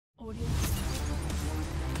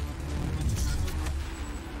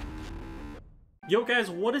Yo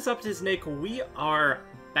guys, what is up? This is Nick. We are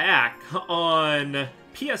back on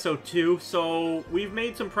PSO2, so we've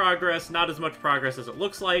made some progress, not as much progress as it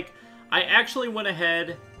looks like. I actually went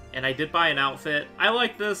ahead and I did buy an outfit. I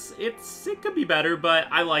like this. It could be better, but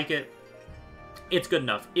I like it. It's good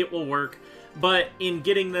enough. It will work. But in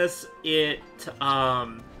getting this, it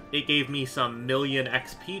gave me some million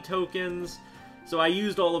XP tokens. So I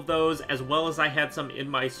used all of those, as well as I had some in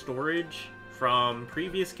my storage from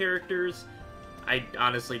previous characters. I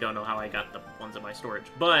honestly don't know how I got the ones in my storage.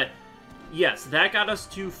 But, yes, that got us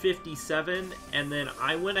to 57. And then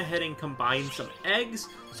I went ahead and combined some eggs.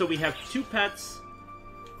 So we have 2 pets.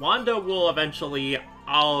 Wanda will eventually,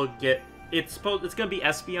 it's going to be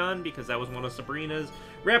Espeon, because that was one of Sabrina's.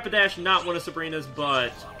 Rapidash, not one of Sabrina's,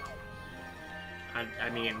 but, I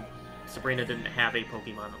mean, Sabrina didn't have a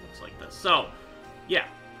Pokemon that looks like this. So, yeah,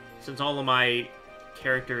 since all of my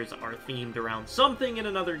characters are themed around something in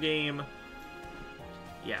another game,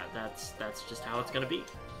 yeah, that's just how it's going to be.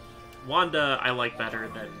 Wanda I like better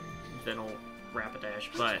than old Rapidash,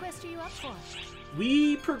 but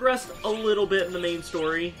we progressed a little bit in the main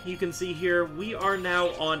story. You can see here, we are now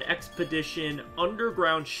on Expedition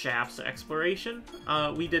Underground Shafts Exploration.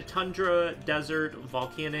 We did Tundra, Desert,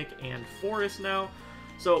 Volcanic, and Forest now.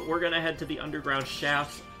 So we're going to head to the Underground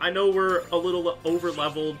Shafts. I know we're a little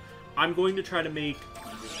over-leveled. I'm going to try to make...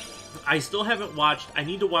 I still haven't watched... I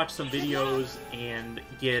need to watch some videos and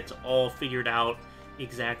get all figured out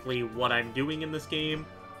exactly what I'm doing in this game.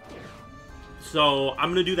 So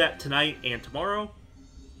I'm going to do that tonight and tomorrow.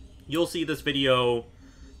 You'll see this video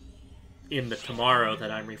in the tomorrow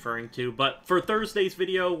that I'm referring to. But for Thursday's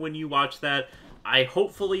video, when you watch that, I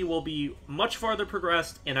hopefully will be much farther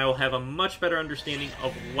progressed, and I will have a much better understanding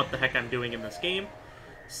of what the heck I'm doing in this game.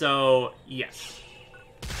 So, yes.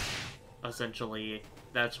 Essentially,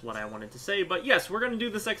 that's what I wanted to say. But yes, we're going to do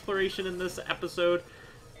this exploration in this episode.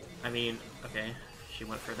 I mean, okay, she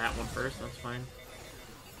went for that one first, that's fine.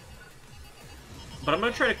 But I'm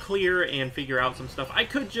going to try to clear and figure out some stuff. I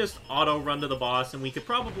could just auto-run to the boss, and we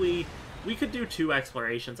could do 2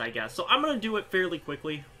 explorations, I guess. So I'm going to do it fairly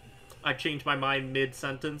quickly. I changed my mind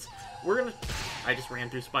mid-sentence. I just ran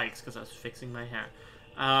through spikes because I was fixing my hat.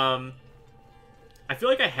 I feel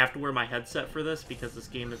like I have to wear my headset for this because this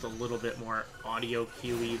game is a little bit more audio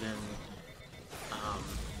cuey than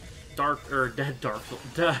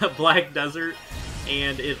Black Desert,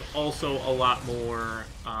 and it's also a lot more...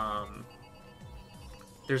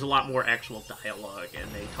 there's a lot more actual dialogue, and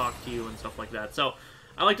they talk to you and stuff like that. So,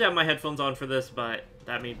 I like to have my headphones on for this, but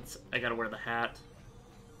that means I gotta wear the hat.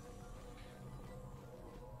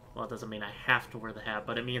 Well, it doesn't mean I have to wear the hat,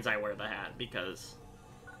 but it means I wear the hat, because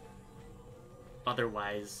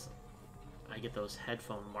otherwise I get those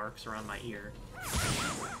headphone marks around my ear.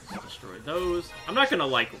 So destroy those. I'm not gonna,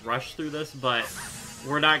 like, rush through this, but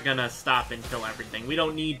we're not gonna stop and kill everything. We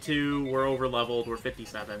don't need to. We're over-leveled. We're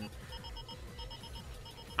 57.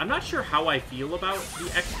 I'm not sure how I feel about the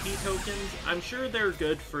XP tokens. I'm sure they're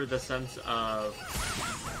good for the sense of...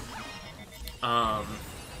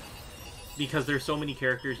 because there's so many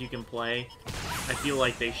characters you can play, I feel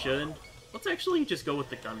like they should. Let's actually just go with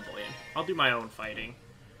the Gunblade. I'll do my own fighting.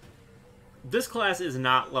 This class is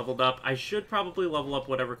not leveled up. I should probably level up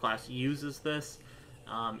whatever class uses this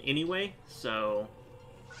anyway, so...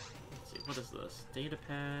 Let's see, what is this?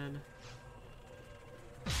 Datapad...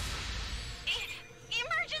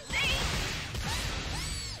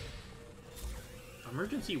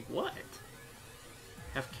 Emergency what?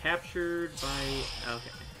 Have captured by... Okay.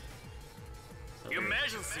 So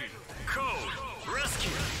emergency! Code! Rescue!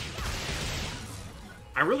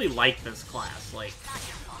 I really like this class, like...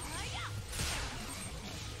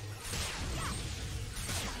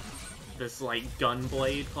 This, like,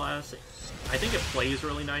 Gunblade class. I think it plays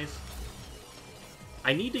really nice.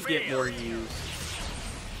 I need to get more used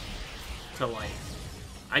to, like...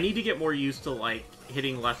 I need to get more used to, like,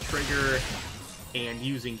 hitting left trigger and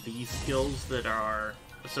using these skills that are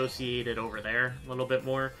associated over there a little bit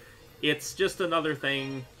more. It's just another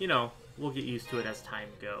thing, you know, we'll get used to it as time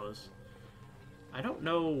goes. I don't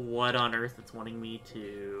know what on earth it's wanting me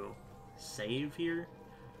to save here.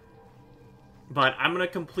 But I'm going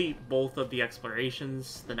to complete both of the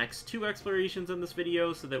explorations, the next 2 explorations in this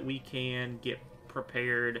video, so that we can get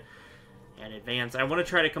prepared and advance. I want to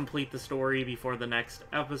try to complete the story before the next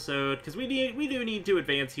episode, because we do need to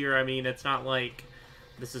advance here. I mean, it's not like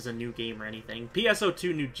this is a new game or anything.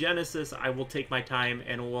 PSO2 New Genesis, I will take my time,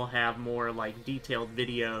 and we'll have more, like, detailed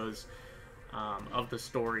videos of the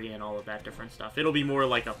story and all of that different stuff. It'll be more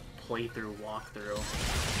like a playthrough, walkthrough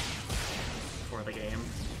for the game.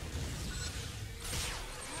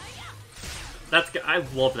 I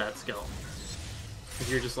love that skill.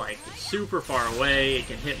 Because you're just like super far away, it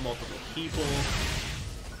can hit multiple people.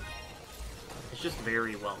 It's just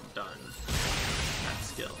very well done, that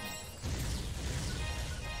skill.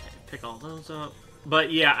 Pick all those up.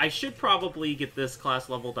 But yeah, I should probably get this class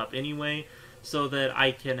leveled up anyway, so that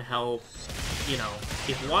I can help, you know,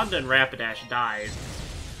 if Wanda and Rapidash died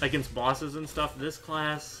against bosses and stuff, this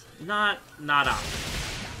class, not optimal.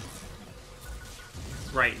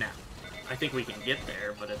 Right now. I think we can get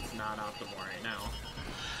there, but it's not optimal right now.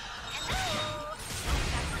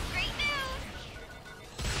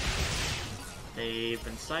 They've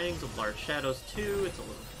been sightings of large shadows too, it's a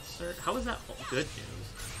little concerned. How is that good news?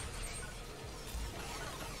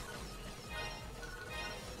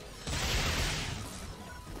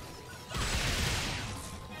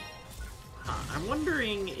 I'm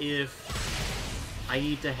wondering if I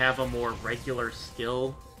need to have a more regular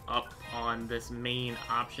skill up on this main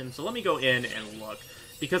option. So let me go in and look.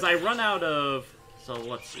 Because I run out of... So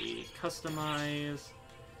let's see. Customize.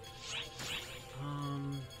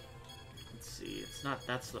 Let's see. It's not...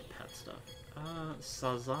 That's the pet stuff.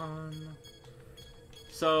 Sazan.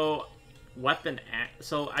 So, weapon...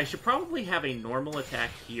 So I should probably have a normal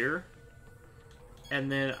attack here.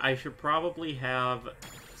 And then I should probably have...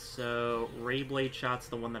 So, Ray Blade Shot's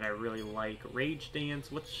the one that I really like. Rage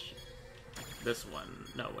Dance, which... This one.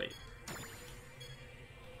 No, wait.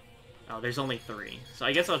 Oh, there's only 3. So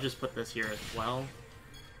I guess I'll just put this here as well.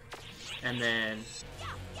 And then...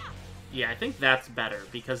 Yeah, I think that's better,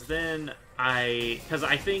 because then because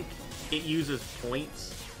I think it uses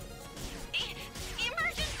points.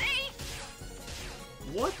 Emergency!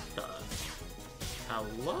 What the...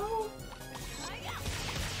 Hello?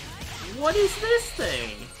 What is this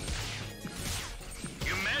thing?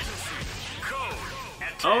 Emergency! Code!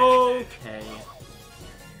 Attack. Okay.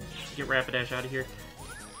 Get Rapidash out of here.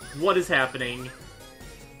 What is happening?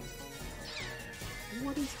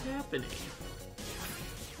 What is happening?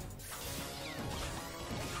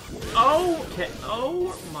 Okay.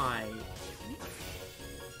 Oh my.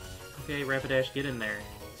 Okay, Rapidash, get in there.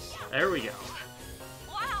 There we go.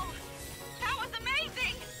 Wow! That was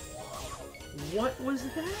amazing! What was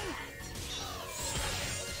that?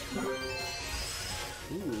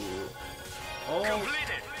 Ooh. Oh.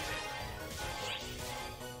 Completed!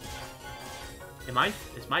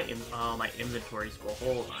 Is my inventory's full.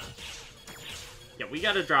 Hold on. Yeah, we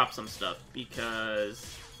gotta drop some stuff,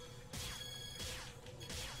 because...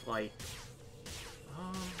 Like...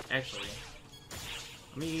 Actually...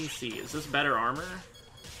 Let me see, is this better armor?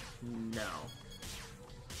 No.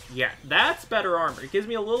 Yeah, that's better armor. It gives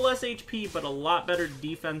me a little less HP, but a lot better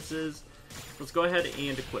defenses. Let's go ahead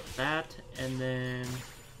and equip that, and then...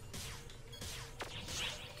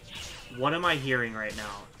 What am I hearing right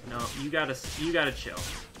now? No, you gotta chill.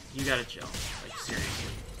 You gotta chill. Like,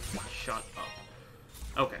 seriously. Shut up.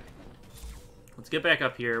 Okay. Let's get back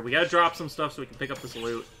up here. We gotta drop some stuff so we can pick up this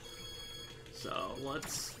loot. So,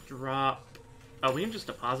 let's drop... Oh, we can just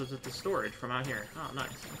deposit it to storage from out here. Oh, nice.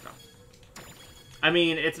 Okay. I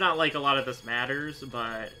mean, it's not like a lot of this matters,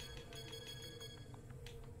 but...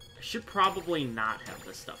 I should probably not have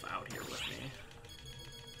this stuff out here with me.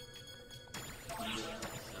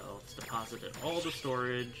 So, let's deposit it all to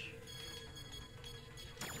storage.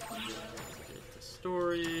 Deposit it to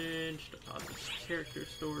storage. Deposit to character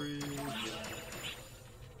storage.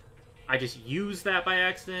 I just used that by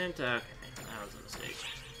accident? Okay, that was a mistake.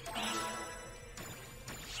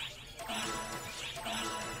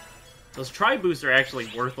 Those tri-boosts are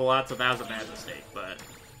actually worth a lot, so that was a bad mistake, but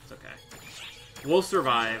it's okay. We'll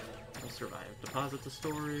survive. We'll survive. Deposit to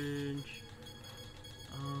storage.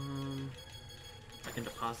 I can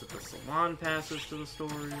deposit the salon passes to the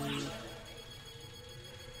storage.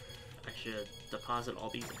 I should deposit all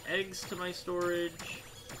these eggs to my storage.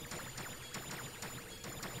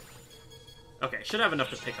 Okay, should have enough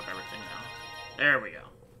to pick up everything now. There we go.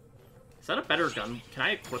 Is that a better gun? Can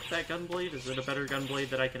I equip that gun blade? Is it a better gun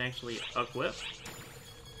blade that I can actually equip?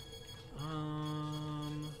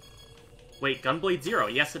 Wait, Gunblade 0.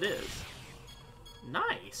 Yes, it is.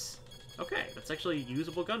 Nice. Okay, that's actually a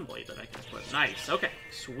usable gun blade that I can equip. Nice. Okay,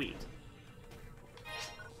 sweet.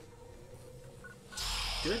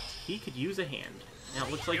 Good. He could use a hand. Now,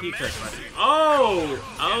 it looks like he could, but... Oh!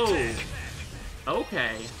 Oh!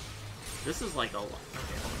 Okay. This is like a... Okay,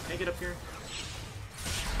 hold on. Can I get up here?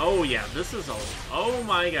 Oh, yeah, this is a... Oh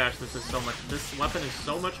my gosh, this is so much... This weapon is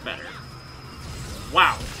so much better.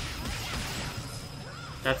 Wow.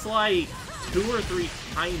 That's like 2 or 3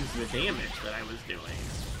 times the damage that I was doing.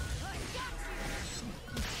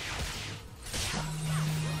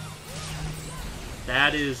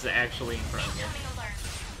 That is actually incredible.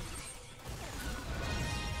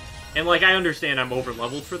 And, like, I understand I'm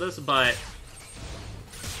over-leveled for this, but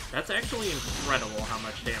that's actually incredible how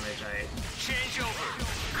much damage I... Change over.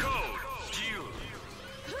 Code. Duel.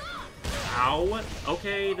 Ow.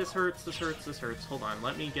 Okay, this hurts, this hurts, this hurts. Hold on,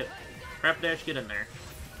 let me get... Rapidash, get in there.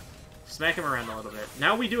 Smack him around a little bit.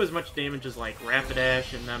 Now we do as much damage as, like,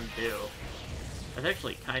 Rapidash and them do. That's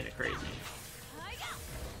actually kind of crazy.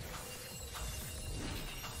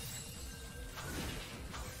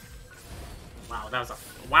 Wow, that was a...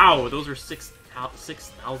 Wow, those are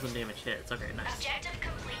 6,000 damage hits. Okay, nice. Objective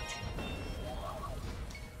complete.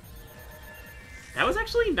 That was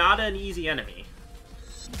actually not an easy enemy.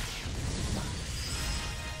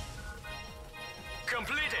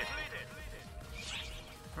 Completed.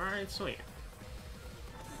 Alright, sweet.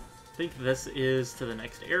 I think this is to the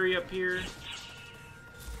next area up here.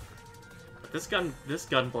 But this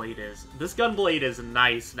gunblade is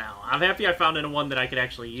nice now. I'm happy I found one that I could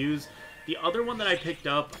actually use. The other one that I picked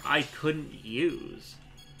up, I couldn't use.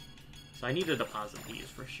 So I need to deposit these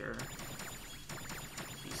for sure.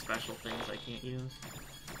 These special things I can't use.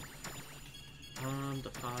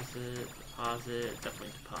 Deposit,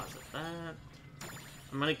 definitely deposit that.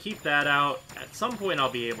 I'm gonna keep that out. At some point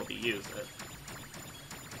I'll be able to use it.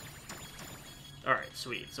 Alright,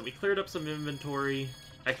 sweet. So we cleared up some inventory.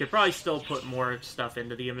 I could probably still put more stuff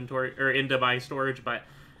into the inventory, or into my storage, but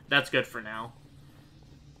that's good for now.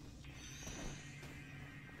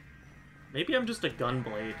 Maybe I'm just a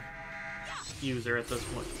gunblade user at this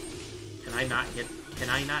point. Can I not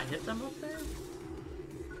hit them up there?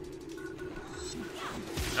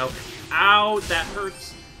 Okay. Ow, that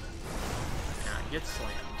hurts. Yeah, get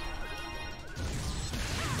slammed.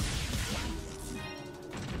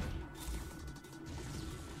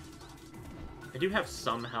 I do have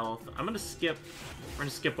some health. We're gonna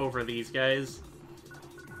skip over these guys.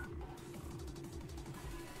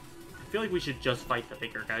 I feel like we should just fight the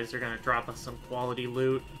bigger guys. They're gonna drop us some quality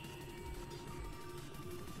loot.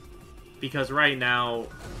 Because right now,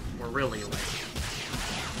 we're really, like...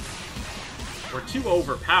 We're too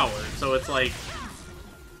overpowered, so it's like...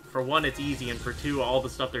 For one, it's easy, and for two, all the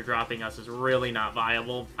stuff they're dropping us is really not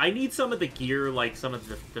viable. I need some of the gear, like some of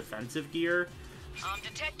the defensive gear. I'm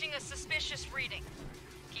detecting a suspicious reading.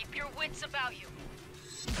 Keep your wits about you.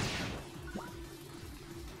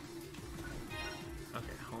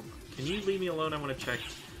 Okay, hold on. Can you leave me alone? I want to check.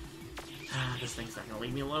 This thing's not gonna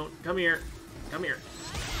leave me alone. Come here. Come here.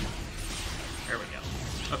 There we go.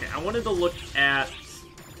 Okay, I wanted to look at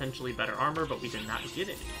potentially better armor, but we did not get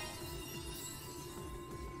any.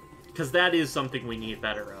 Because that is something we need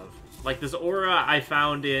better of. Like, this aura I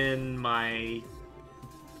found in my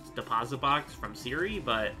deposit box from Siri,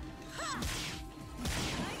 but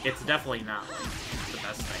it's definitely not, like, the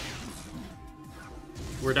best thing.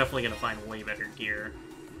 We're definitely going to find way better gear.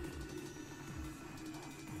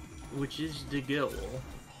 Which is the goal.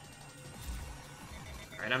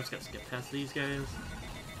 Alright, I'm just going to skip past these guys.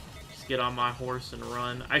 Just get on my horse and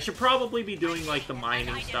run. I should probably be doing, like, the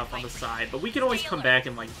mining stuff on the side, but we can always come back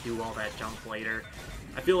and, like, do all that junk later.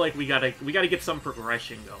 I feel like we gotta get some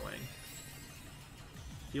progression going.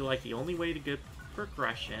 I feel like the only way to get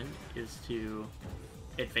progression is to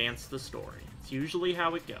advance the story. It's usually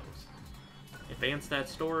how it goes. Advance that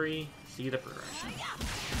story, see the progression.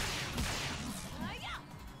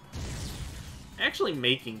 Actually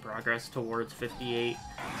making progress towards 58.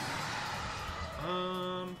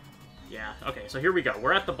 Yeah, okay, so here we go.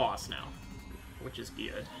 We're at the boss now, which is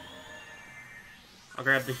good. I'll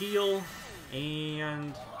grab the heal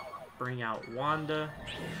and bring out Wanda,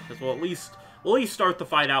 because we'll at least start the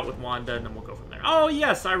fight out with Wanda, and then we'll go from there. Oh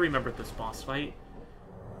yes, I remember this boss fight.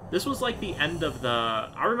 This was like the end of the...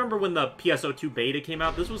 I remember when the PSO2 beta came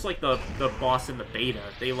out, this was like the boss in the beta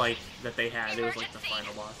that they had. It was like the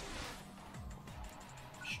final boss.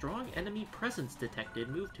 Strong enemy presence detected.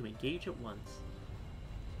 Move to engage at once.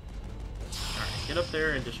 Alright, get up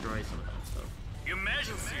there and destroy some of that stuff.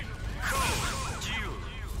 Emergency. Code. Duel.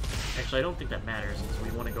 Actually, I don't think that matters, because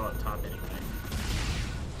we want to go up top anyway.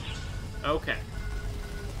 Okay.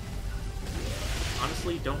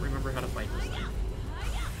 Honestly, don't remember how to fight this thing.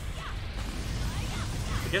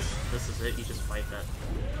 I guess this is it, you just fight that.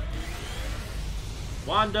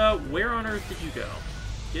 Wanda, where on earth did you go?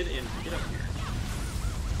 Get in, get up here.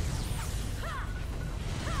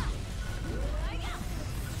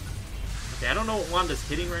 Okay, I don't know what Wanda's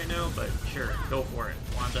hitting right now, but sure, go for it,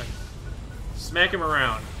 Wanda. Smack him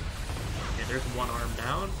around. Okay, there's one arm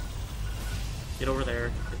down. Get over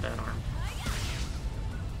there, get that arm.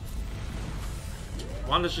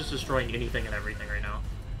 Wanda's just destroying anything and everything right now.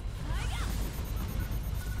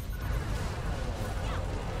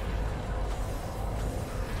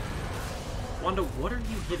 Wanda, what are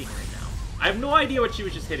you hitting right now? I have no idea what she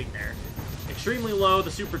was just hitting there. Extremely low,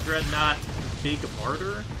 the Super Dreadnought, Big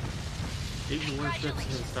Martyr, Big Warships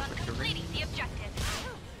and stuff with terrain.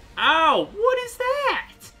 Ow! What is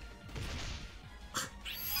that? I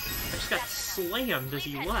just got slammed as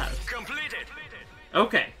he left. Completed.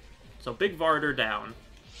 Okay, so Big Varder down.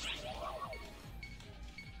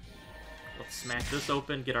 Let's smack this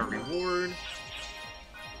open, get our reward.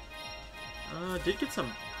 Did get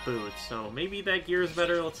some boots, so maybe that gear is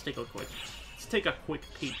better. Let's take a quick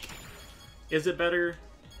peek. Is it better?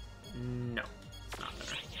 No, it's not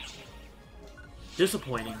better.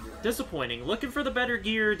 Disappointing. Disappointing. Looking for the better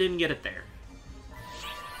gear, didn't get it there.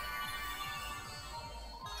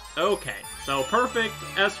 Okay, so perfect,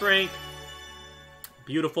 S rank.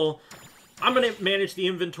 Beautiful. I'm going to manage the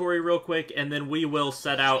inventory real quick, and then we will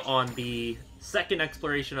set out on the second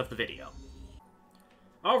exploration of the video.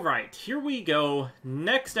 Alright, here we go.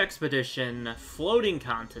 Next expedition, Floating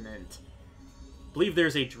Continent. I believe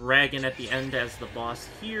there's a dragon at the end as the boss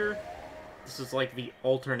here. This is like the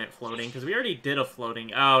alternate floating, because we already did a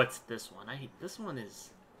floating. Oh, it's this one. This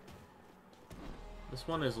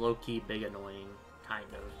one is low-key big annoying, kind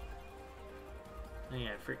of.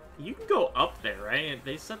 Yeah, you can go up there, right?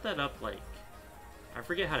 They set that up like... I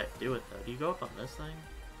forget how to do it, though. Do you go up on this thing?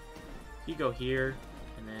 You go here,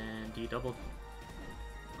 and then do you double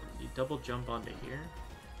jump onto here?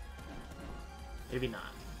 Maybe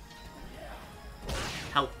not.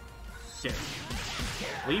 Help. There.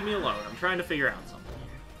 Leave me alone. I'm trying to figure out something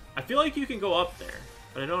here. I feel like you can go up there,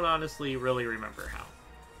 but I don't honestly really remember how.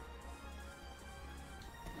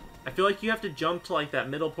 I feel like you have to jump to like that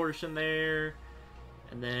middle portion there,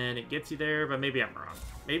 and then it gets you there, but maybe I'm wrong.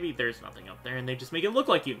 Maybe there's nothing up there, and they just make it look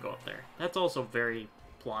like you can go up there. That's also very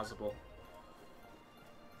plausible.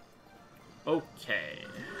 Okay.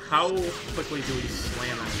 How quickly do we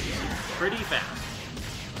slam these? Pretty fast.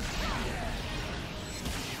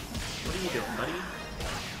 What are you doing, buddy?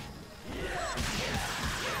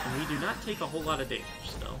 And we do not take a whole lot of damage,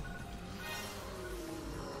 still.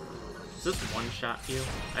 Does this one-shot you?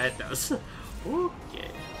 It does.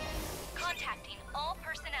 Okay. Contacting all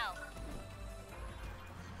personnel.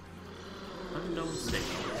 Unknown signal.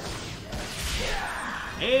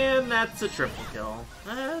 And that's a triple kill.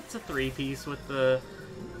 That's a three-piece with the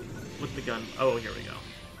gun. Oh, here we go.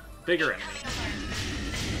 Bigger enemy.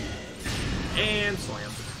 And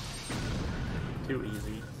slammed. Too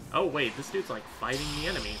easy. Oh wait, this dude's like fighting the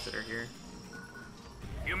enemies that are here.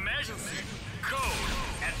 Emergency code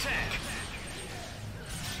attack.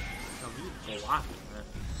 Oh, he's blocking that.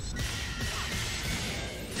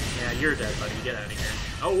 Yeah, you're dead, buddy. Get out of here.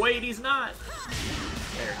 Oh wait, he's not.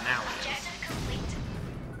 There, now he is.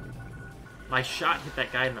 My shot hit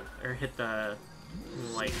that guy in the, or hit the,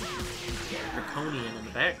 like, draconian in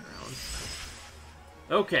the background.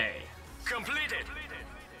 Okay. Completed.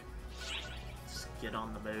 Let's get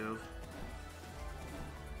on the move.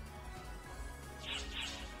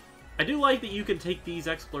 I do like that you can take these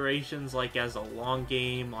explorations, like, as a long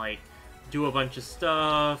game, like, do a bunch of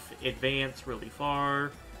stuff, advance really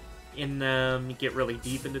far in them, get really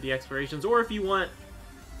deep into the explorations, or if you want,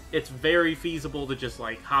 it's very feasible to just,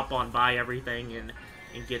 like, hop on by everything and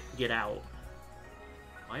get out.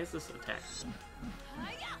 Why is this attack?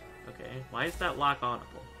 Okay, why is that lock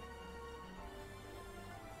onable?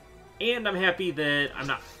 And I'm happy that I'm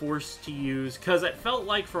not forced to use, because it felt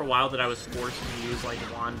like for a while that I was forced to use, like,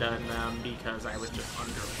 Wanda and them because I was just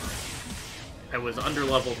underleveled. I was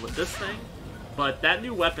underleveled with this thing, but that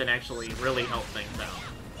new weapon actually really helped things out.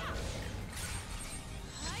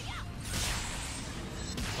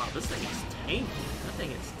 Wow, this thing is tanky. That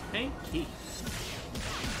thing is tanky.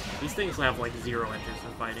 These things have, like, zero interest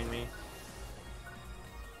in fighting me.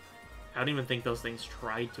 I don't even think those things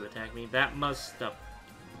tried to attack me. That must have...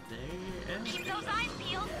 There. Keep those eyes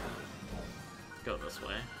peeled. Go this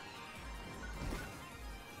way.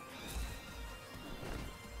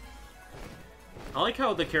 I like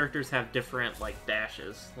how the characters have different, like,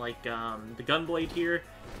 dashes. Like, the Gunblade here,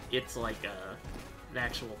 it's like an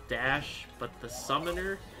actual dash, but the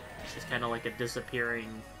Summoner is kind of like a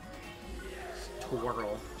disappearing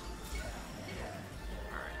twirl.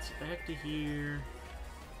 Alright, so back to here.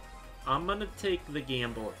 I'm gonna take the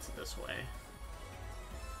gamble, it's this way.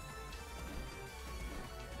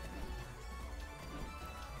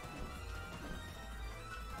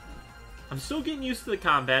 I'm still getting used to the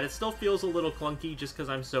combat. It still feels a little clunky just because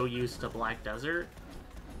I'm so used to Black Desert,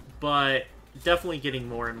 but definitely getting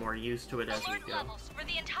more and more used to it as we go. Levels for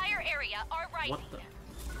the entire area are rising. What the?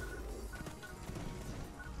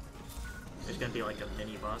 There's gonna be like a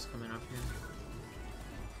mini boss coming up here.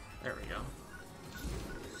 There we go.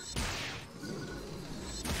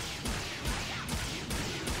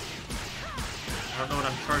 don't know what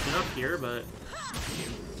I'm charging up here, but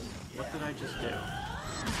what did I just do?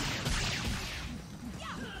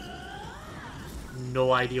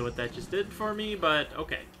 No idea what that just did for me, but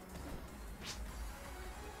okay.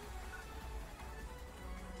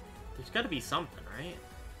 There's got to be something, right?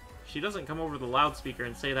 She doesn't come over the loudspeaker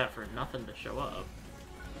and say that for nothing to show up.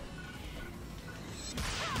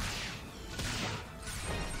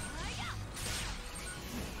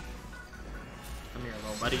 Come here,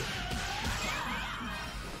 little buddy.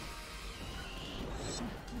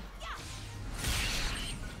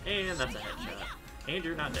 And that's a headshot. And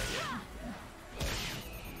you're not dead yet.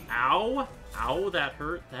 Ow! Ow, that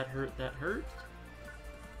hurt, that hurt, that hurt.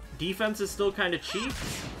 Defense is still kind of cheap.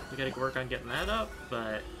 We gotta work on getting that up,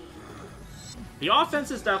 but the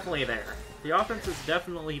offense is definitely there. The offense is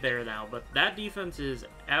definitely there now, but that defense is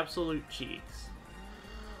absolute cheeks.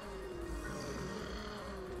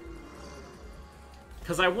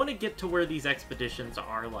 Because I want to get to where these expeditions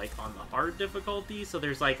are, like, on the hard difficulty, so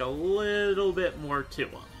there's, like, a little bit more to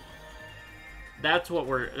them. That's what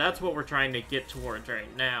we're trying to get towards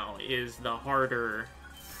right now, is the harder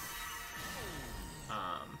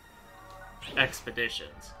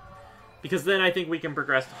expeditions. Because then I think we can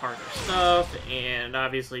progress to harder stuff, and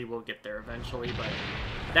obviously we'll get there eventually, but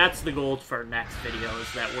that's the goal for our next video,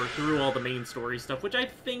 is that we're through all the main story stuff, which I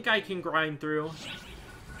think I can grind through.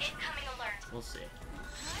 Incoming alert. We'll see.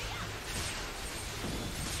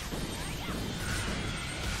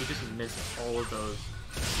 He just missed all of those.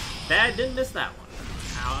 That didn't miss that one.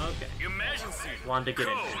 Oh, okay. Emergency. Wanda, get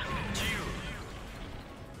in.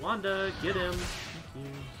 Wanda, get him. Thank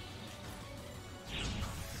you.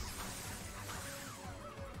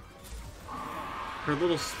 Her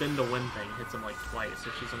little spin to win thing hits him like twice,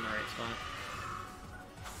 so she's in the right spot.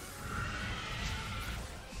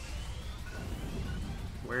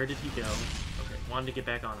 Where did he go? Okay, Wanda, get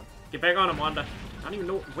back on him. Get back on him, Wanda. I don't even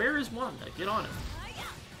know. Where is Wanda? Get on him.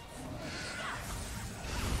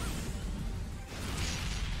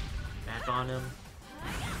 Back on him.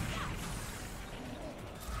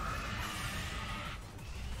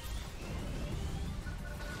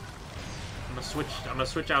 I'm gonna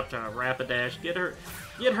switch out to Rapidash. Get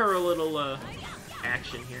her a little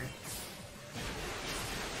action here.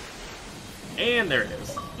 And there it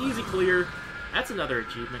is. Easy clear. That's another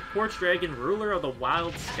achievement. Quartz Dragon, ruler of the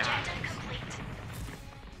wild skies.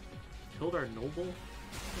 Killed our noble?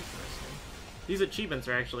 Interesting. These achievements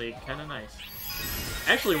are actually kind of nice.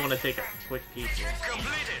 I actually want to take a quick peek here.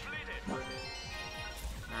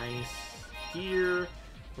 Nice. Here.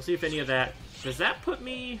 We'll see if any of that... Does that put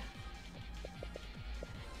me...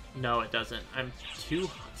 No, it doesn't. I'm is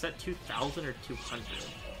that 2,000 or 200?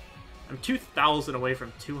 I'm 2,000 away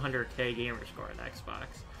from 200k gamer score on Xbox.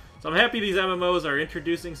 So I'm happy these MMOs are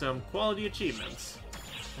introducing some quality achievements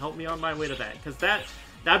to help me on my way to that. Because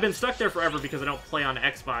I've been stuck there forever because I don't play on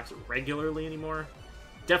Xbox regularly anymore.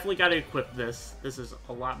 Definitely got to equip this. This is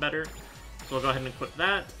a lot better. So we'll go ahead and equip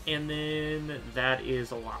that. And then that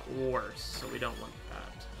is a lot worse. So we don't want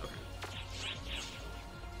that. Okay.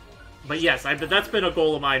 But yes, that's been a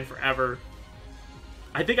goal of mine forever.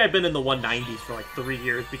 I think I've been in the 190s for like 3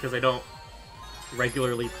 years because I don't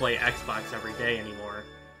regularly play Xbox every day anymore.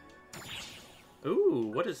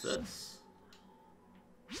 Ooh, what is this?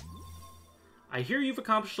 I hear you've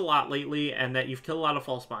accomplished a lot lately and that you've killed a lot of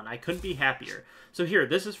false spawn. I couldn't be happier. So here,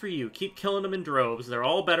 this is for you. Keep killing them in droves. They're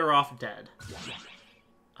all better off dead.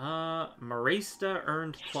 Marista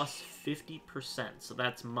earned plus 50%, so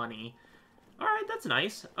that's money. Alright, that's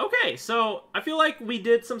nice. Okay, so I feel like we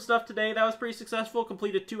did some stuff today that was pretty successful.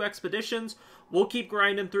 Completed 2 expeditions. We'll keep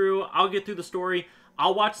grinding through. I'll get through the story.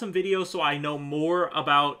 I'll watch some videos so I know more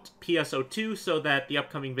about PSO2 so that the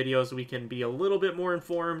upcoming videos we can be a little bit more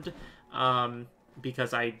informed.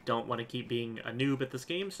 Because I don't want to keep being a noob at this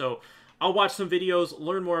game. So I'll watch some videos,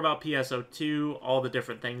 learn more about PSO2, all the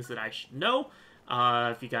different things that I should know.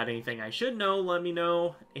 If you got anything I should know, let me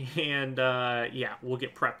know. And, yeah, we'll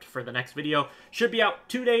get prepped for the next video. Should be out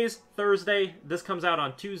 2 days, Thursday. This comes out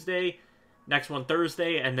on Tuesday. Next one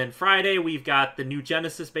Thursday. And then Friday, we've got the new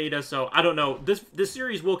Genesis beta. So, I don't know. This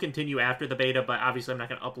series will continue after the beta, but obviously I'm not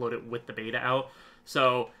going to upload it with the beta out.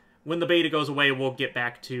 So, when the beta goes away, we'll get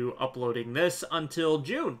back to uploading this until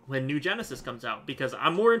June, when New Genesis comes out. Because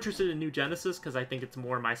I'm more interested in New Genesis, because I think it's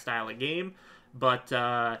more my style of game. But,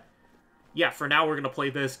 yeah, for now we're going to play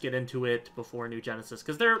this, get into it before New Genesis.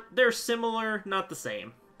 Because they're similar, not the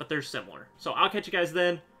same, but they're similar. So I'll catch you guys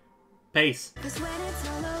then. Peace.